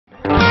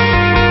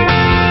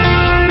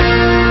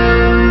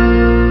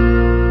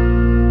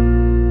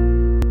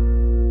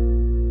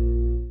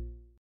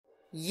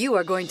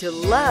are going to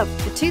love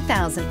the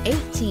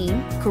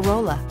 2018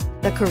 Corolla.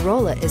 The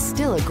Corolla is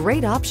still a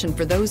great option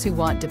for those who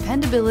want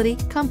dependability,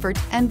 comfort,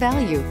 and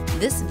value.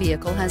 This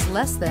vehicle has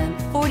less than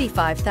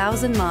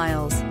 45,000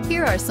 miles.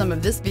 Here are some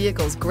of this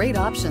vehicle's great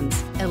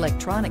options: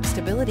 electronic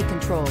stability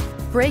control,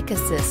 brake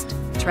assist,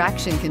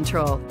 traction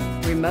control,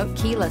 remote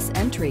keyless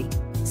entry,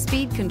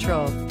 speed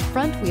control,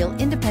 front wheel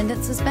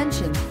independent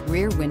suspension,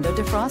 rear window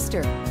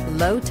defroster,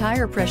 low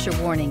tire pressure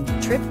warning,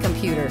 trip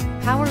computer,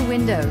 power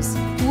windows.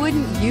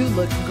 Wouldn't you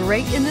look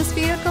great in this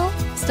vehicle?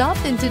 Stop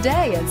in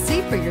today and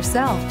see for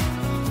yourself.